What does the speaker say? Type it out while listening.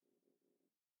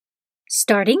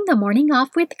Starting the morning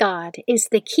off with God is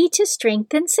the key to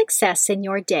strength and success in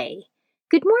your day.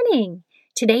 Good morning.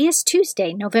 Today is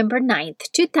Tuesday, November 9th,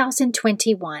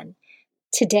 2021.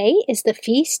 Today is the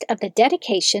feast of the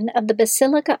dedication of the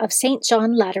Basilica of St.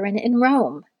 John Lateran in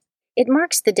Rome. It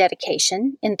marks the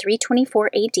dedication, in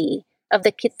 324 AD, of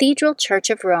the Cathedral Church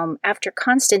of Rome after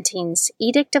Constantine's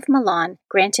Edict of Milan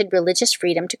granted religious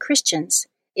freedom to Christians.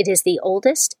 It is the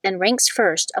oldest and ranks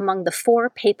first among the 4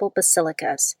 papal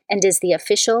basilicas, and is the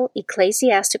official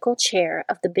ecclesiastical chair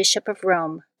of the Bishop of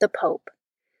Rome, the Pope.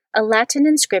 A Latin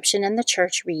inscription in the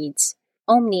church reads,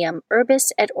 Omnium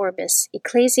urbis et orbis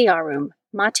ecclesiarum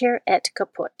mater et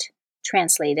caput.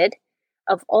 Translated,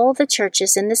 of all the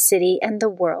churches in the city and the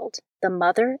world, the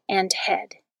mother and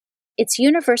head. Its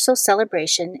universal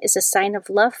celebration is a sign of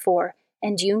love for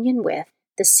and union with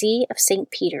the See of St.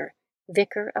 Peter,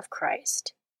 Vicar of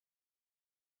Christ.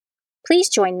 Please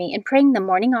join me in praying the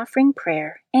morning offering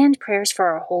prayer and prayers for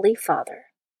our Holy Father.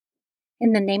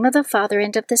 In the name of the Father,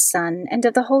 and of the Son, and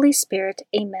of the Holy Spirit,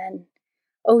 Amen.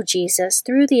 O Jesus,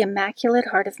 through the Immaculate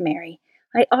Heart of Mary,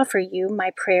 I offer you my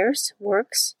prayers,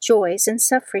 works, joys, and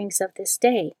sufferings of this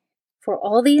day, for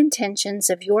all the intentions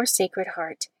of your Sacred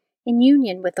Heart, in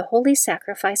union with the holy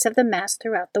sacrifice of the Mass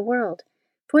throughout the world,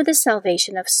 for the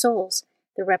salvation of souls,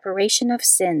 the reparation of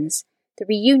sins, the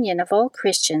reunion of all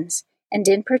Christians, and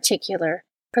in particular,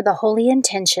 for the holy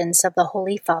intentions of the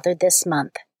Holy Father this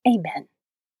month. Amen.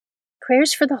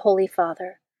 Prayers for the Holy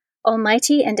Father.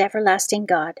 Almighty and everlasting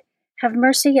God, have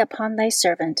mercy upon thy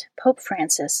servant, Pope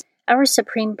Francis, our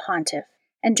Supreme Pontiff,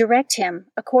 and direct him,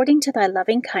 according to thy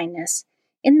loving kindness,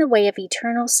 in the way of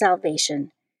eternal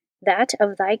salvation, that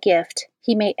of thy gift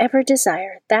he may ever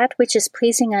desire that which is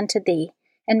pleasing unto thee,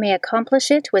 and may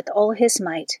accomplish it with all his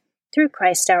might. Through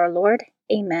Christ our Lord.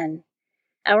 Amen.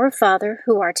 Our Father,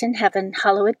 who art in heaven,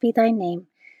 hallowed be thy name.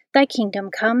 Thy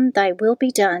kingdom come, thy will be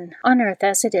done, on earth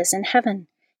as it is in heaven.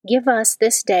 Give us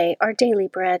this day our daily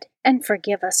bread, and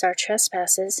forgive us our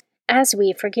trespasses, as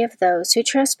we forgive those who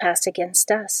trespass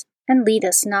against us. And lead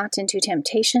us not into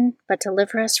temptation, but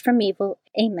deliver us from evil.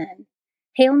 Amen.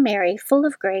 Hail Mary, full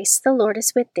of grace, the Lord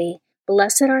is with thee.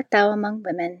 Blessed art thou among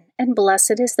women, and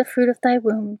blessed is the fruit of thy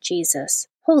womb, Jesus.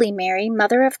 Holy Mary,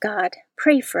 Mother of God,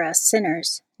 pray for us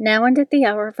sinners, now and at the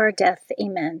hour of our death.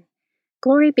 Amen.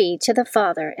 Glory be to the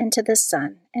Father, and to the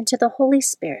Son, and to the Holy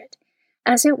Spirit,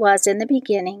 as it was in the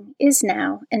beginning, is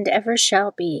now, and ever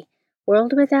shall be,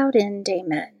 world without end.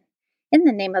 Amen. In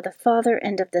the name of the Father,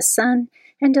 and of the Son,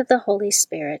 and of the Holy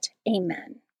Spirit.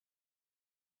 Amen.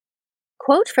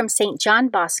 Quote from St. John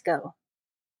Bosco.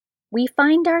 We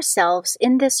find ourselves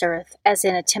in this earth as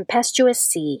in a tempestuous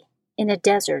sea, in a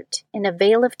desert, in a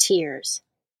vale of tears.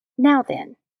 Now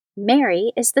then,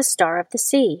 Mary is the star of the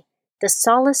sea, the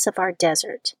solace of our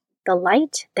desert, the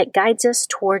light that guides us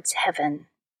towards heaven.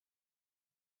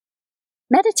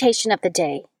 Meditation of the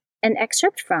Day, an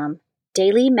excerpt from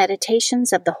Daily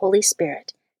Meditations of the Holy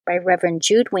Spirit by Reverend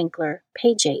Jude Winkler,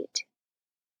 page 8.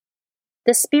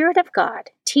 The Spirit of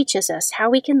God teaches us how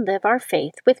we can live our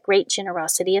faith with great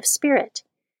generosity of spirit.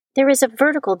 There is a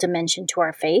vertical dimension to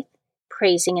our faith,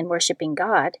 praising and worshiping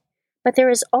God, but there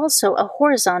is also a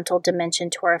horizontal dimension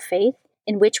to our faith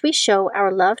in which we show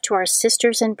our love to our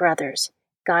sisters and brothers,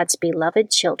 God's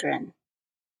beloved children.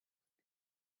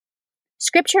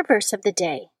 Scripture verse of the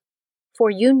day. For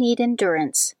you need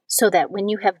endurance, so that when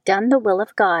you have done the will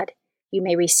of God, you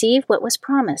may receive what was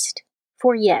promised.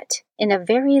 For yet, in a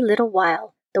very little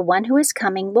while, the one who is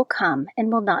coming will come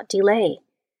and will not delay.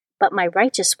 But my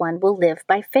righteous one will live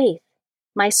by faith.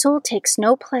 My soul takes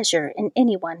no pleasure in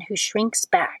anyone who shrinks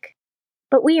back.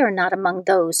 But we are not among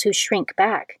those who shrink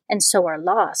back and so are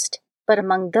lost, but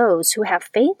among those who have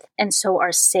faith and so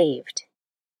are saved.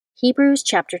 Hebrews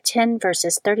chapter 10,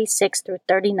 verses 36 through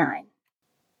 39.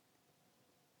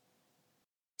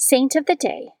 Saint of the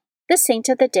Day. The saint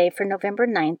of the day for November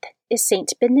 9th is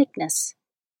Saint Benignus.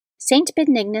 Saint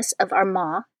Benignus of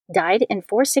Armagh died in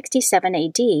 467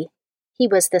 AD. He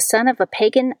was the son of a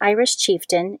pagan Irish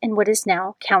chieftain in what is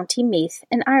now County Meath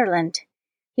in Ireland.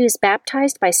 He was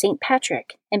baptized by St.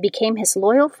 Patrick and became his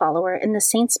loyal follower in the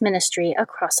saint's ministry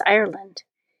across Ireland.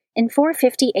 In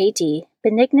 450 AD,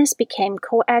 Benignus became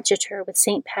coadjutor with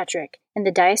St. Patrick in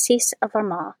the Diocese of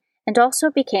Armagh and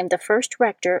also became the first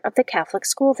rector of the Catholic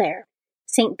school there.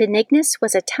 St. Benignus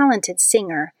was a talented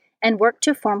singer and worked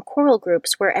to form choral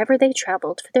groups wherever they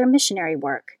traveled for their missionary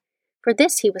work. For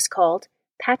this he was called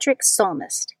Patrick's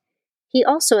Psalmist. He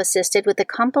also assisted with the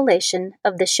compilation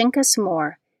of the Shinkas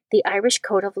Mór, the Irish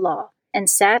Code of Law, and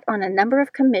sat on a number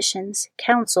of commissions,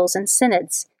 councils, and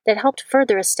synods that helped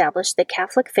further establish the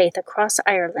Catholic faith across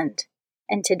Ireland.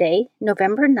 And today,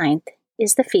 November 9th,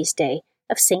 is the feast day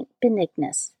of Saint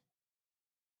Benignus.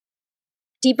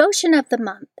 Devotion of the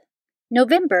month.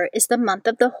 November is the month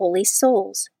of the Holy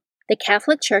Souls. The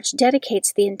Catholic Church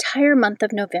dedicates the entire month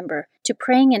of November to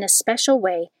praying in a special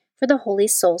way for the holy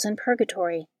souls in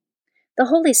purgatory. The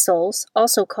holy souls,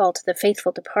 also called the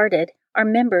faithful departed, are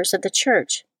members of the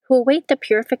Church who await the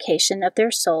purification of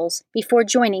their souls before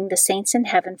joining the saints in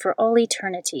heaven for all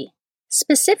eternity.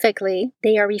 Specifically,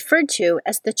 they are referred to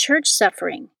as the Church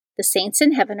suffering. The saints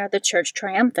in heaven are the Church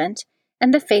triumphant,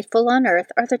 and the faithful on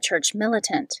earth are the Church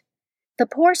militant. The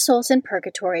poor souls in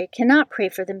purgatory cannot pray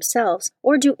for themselves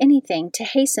or do anything to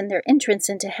hasten their entrance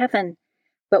into heaven,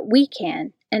 but we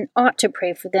can and ought to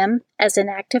pray for them as an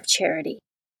act of charity.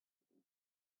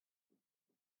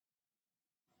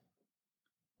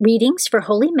 Readings for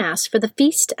Holy Mass for the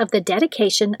Feast of the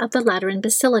Dedication of the Lateran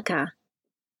Basilica.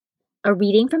 A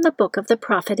reading from the book of the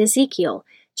prophet Ezekiel,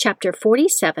 chapter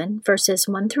 47, verses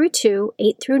 1 through 2,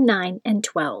 8 through 9, and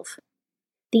 12.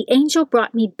 The angel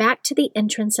brought me back to the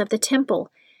entrance of the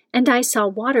temple, and I saw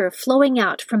water flowing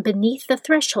out from beneath the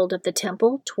threshold of the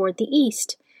temple toward the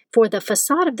east, for the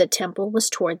facade of the temple was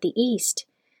toward the east.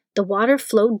 The water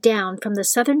flowed down from the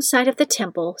southern side of the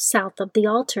temple, south of the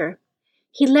altar.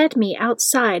 He led me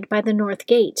outside by the north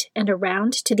gate and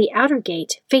around to the outer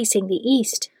gate facing the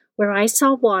east, where I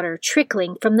saw water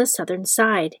trickling from the southern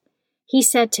side. He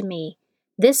said to me,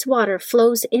 "This water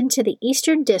flows into the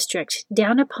eastern district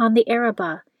down upon the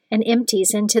Arabah and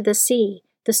empties into the sea,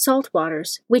 the salt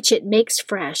waters, which it makes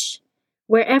fresh.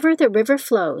 Wherever the river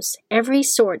flows, every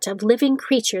sort of living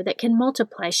creature that can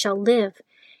multiply shall live,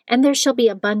 and there shall be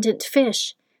abundant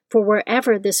fish, for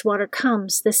wherever this water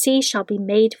comes, the sea shall be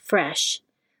made fresh.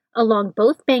 Along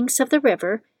both banks of the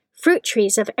river, fruit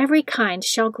trees of every kind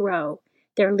shall grow.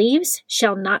 Their leaves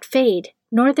shall not fade,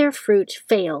 nor their fruit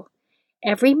fail.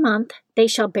 Every month they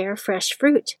shall bear fresh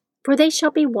fruit, for they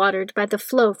shall be watered by the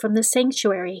flow from the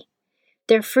sanctuary.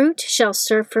 Their fruit shall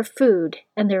serve for food,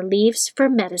 and their leaves for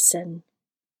medicine."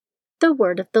 The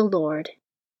word of the Lord.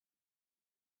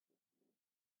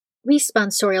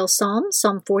 Responsorial Psalm,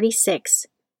 Psalm 46.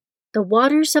 The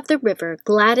waters of the river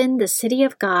gladden the city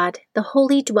of God, the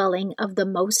holy dwelling of the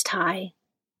Most High.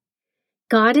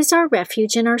 God is our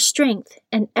refuge and our strength,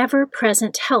 an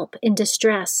ever-present help in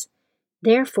distress.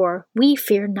 Therefore we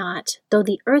fear not, though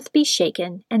the earth be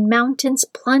shaken, and mountains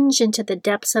plunge into the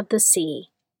depths of the sea.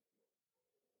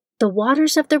 The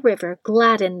waters of the river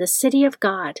gladden the city of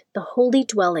God, the holy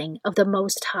dwelling of the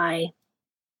Most High.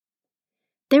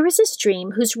 There is a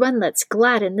stream whose runlets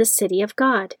gladden the city of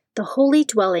God, the holy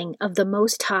dwelling of the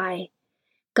Most High.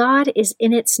 God is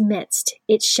in its midst,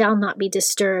 it shall not be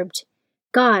disturbed.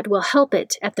 God will help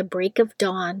it at the break of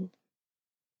dawn.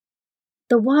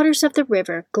 The waters of the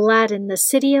river gladden the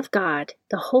city of God,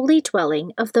 the holy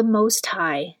dwelling of the Most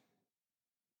High.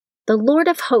 The Lord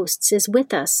of hosts is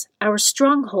with us, our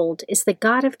stronghold is the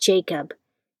God of Jacob.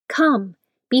 Come,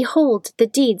 behold the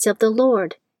deeds of the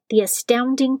Lord, the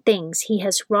astounding things he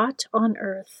has wrought on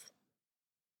earth.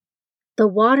 The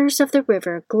waters of the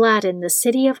river gladden the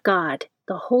city of God,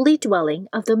 the holy dwelling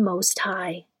of the Most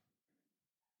High.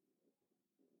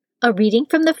 A reading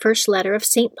from the first letter of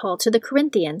St. Paul to the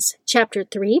Corinthians, chapter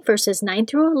 3, verses 9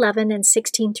 through 11 and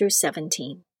 16 through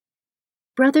 17.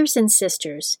 Brothers and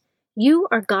sisters, you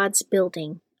are God's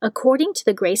building. According to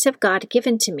the grace of God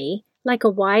given to me, like a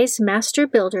wise master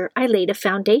builder, I laid a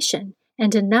foundation,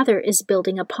 and another is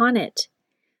building upon it.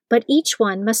 But each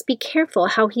one must be careful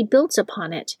how he builds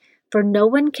upon it, for no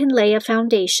one can lay a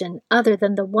foundation other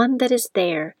than the one that is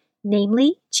there,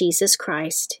 namely Jesus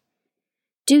Christ.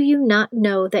 Do you not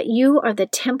know that you are the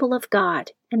temple of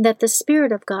God, and that the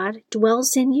Spirit of God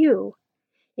dwells in you?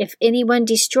 If anyone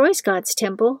destroys God's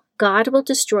temple, God will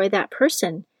destroy that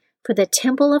person, for the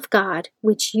temple of God,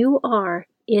 which you are,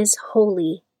 is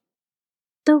holy.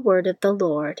 The word of the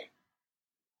Lord.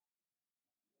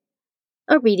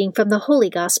 A reading from the Holy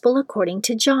Gospel according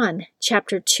to John,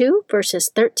 chapter 2,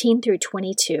 verses 13 through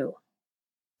 22.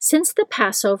 Since the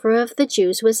Passover of the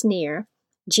Jews was near,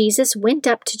 Jesus went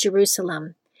up to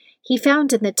Jerusalem. He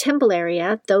found in the temple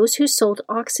area those who sold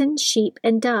oxen, sheep,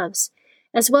 and doves,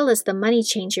 as well as the money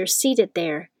changers seated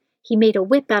there. He made a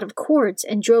whip out of cords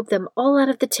and drove them all out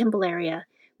of the temple area,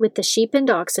 with the sheep and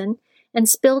oxen, and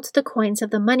spilled the coins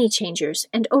of the money changers,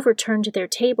 and overturned their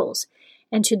tables.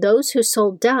 And to those who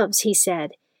sold doves he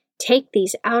said, "Take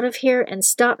these out of here and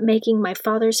stop making my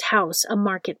Father's house a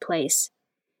marketplace."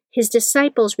 His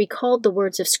disciples recalled the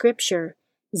words of Scripture,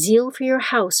 "Zeal for your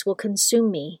house will consume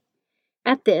me."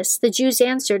 At this, the Jews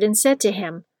answered and said to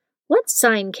him, "What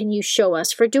sign can you show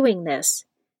us for doing this?"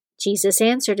 Jesus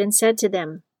answered and said to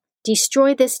them,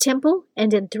 "Destroy this temple,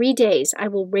 and in 3 days I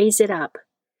will raise it up."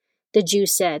 The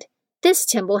Jews said, "This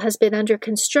temple has been under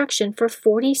construction for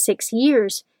 46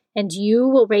 years, and you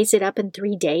will raise it up in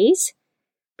 3 days?"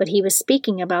 But he was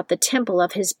speaking about the temple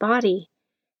of his body.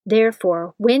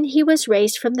 Therefore, when he was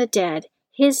raised from the dead,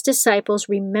 his disciples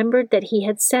remembered that he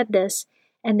had said this,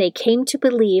 and they came to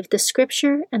believe the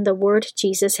scripture and the word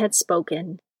Jesus had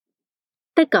spoken.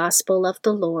 The Gospel of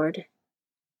the Lord.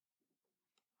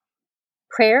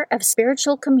 Prayer of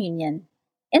Spiritual Communion.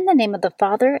 In the name of the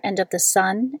Father, and of the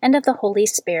Son, and of the Holy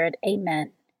Spirit.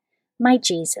 Amen. My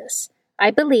Jesus,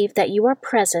 I believe that you are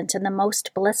present in the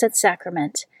most blessed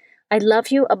sacrament. I love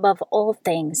you above all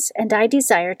things, and I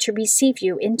desire to receive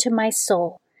you into my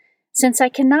soul. Since I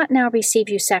cannot now receive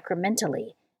you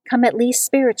sacramentally, come at least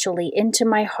spiritually into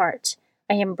my heart.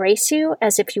 I embrace you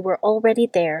as if you were already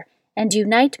there, and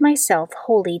unite myself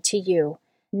wholly to you.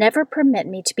 Never permit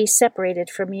me to be separated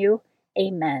from you.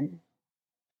 Amen.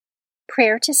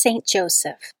 Prayer to Saint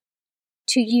Joseph.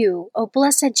 To you, O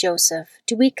blessed Joseph,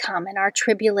 do we come in our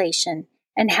tribulation,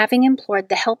 and having implored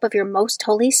the help of your most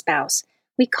holy spouse,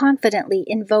 we confidently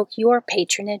invoke your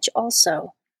patronage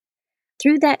also.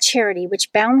 Through that charity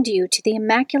which bound you to the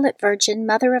Immaculate Virgin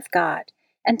Mother of God,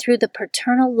 and through the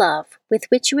paternal love with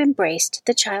which you embraced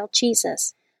the child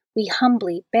Jesus, we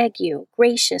humbly beg you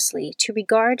graciously to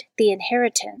regard the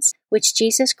inheritance which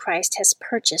Jesus Christ has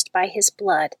purchased by his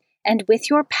blood, and with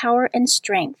your power and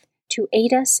strength to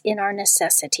aid us in our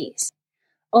necessities.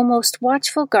 O most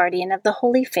watchful guardian of the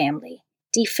Holy Family,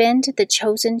 defend the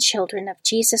chosen children of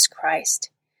Jesus Christ.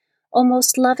 O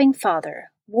most loving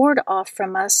Father, ward off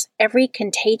from us every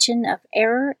contagion of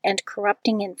error and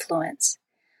corrupting influence.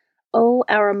 O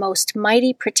our most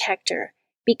mighty protector,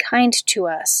 be kind to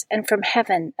us, and from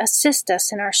heaven assist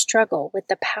us in our struggle with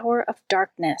the power of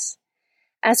darkness.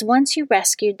 As once you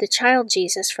rescued the child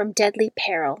Jesus from deadly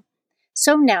peril,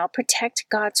 so now protect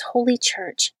God's holy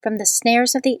church from the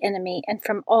snares of the enemy and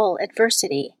from all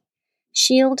adversity.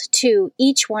 Shield, too,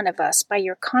 each one of us by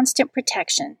your constant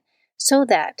protection, so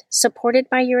that, supported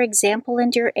by your example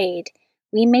and your aid,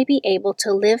 we may be able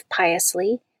to live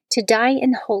piously, to die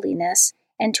in holiness,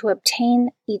 and to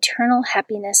obtain eternal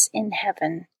happiness in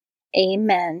heaven.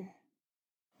 Amen.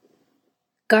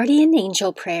 Guardian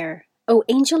Angel Prayer. O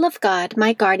angel of God,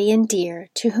 my guardian dear,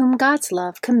 to whom God's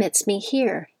love commits me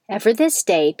here, ever this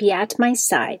day be at my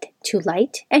side, to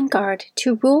light and guard,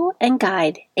 to rule and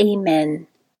guide. Amen.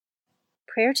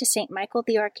 Prayer to Saint Michael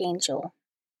the Archangel.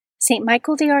 Saint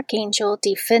Michael the Archangel,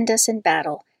 defend us in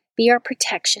battle. Be our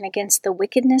protection against the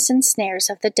wickedness and snares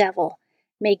of the devil.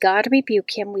 May God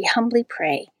rebuke him, we humbly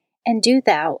pray. And do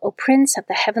thou, O Prince of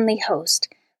the heavenly host,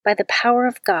 by the power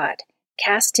of God,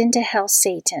 cast into hell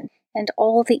Satan and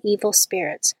all the evil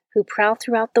spirits who prowl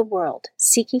throughout the world,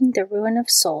 seeking the ruin of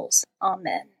souls.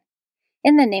 Amen.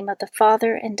 In the name of the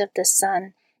Father, and of the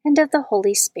Son, and of the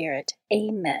Holy Spirit.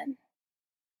 Amen.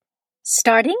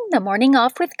 Starting the morning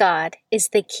off with God is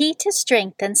the key to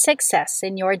strength and success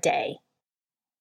in your day.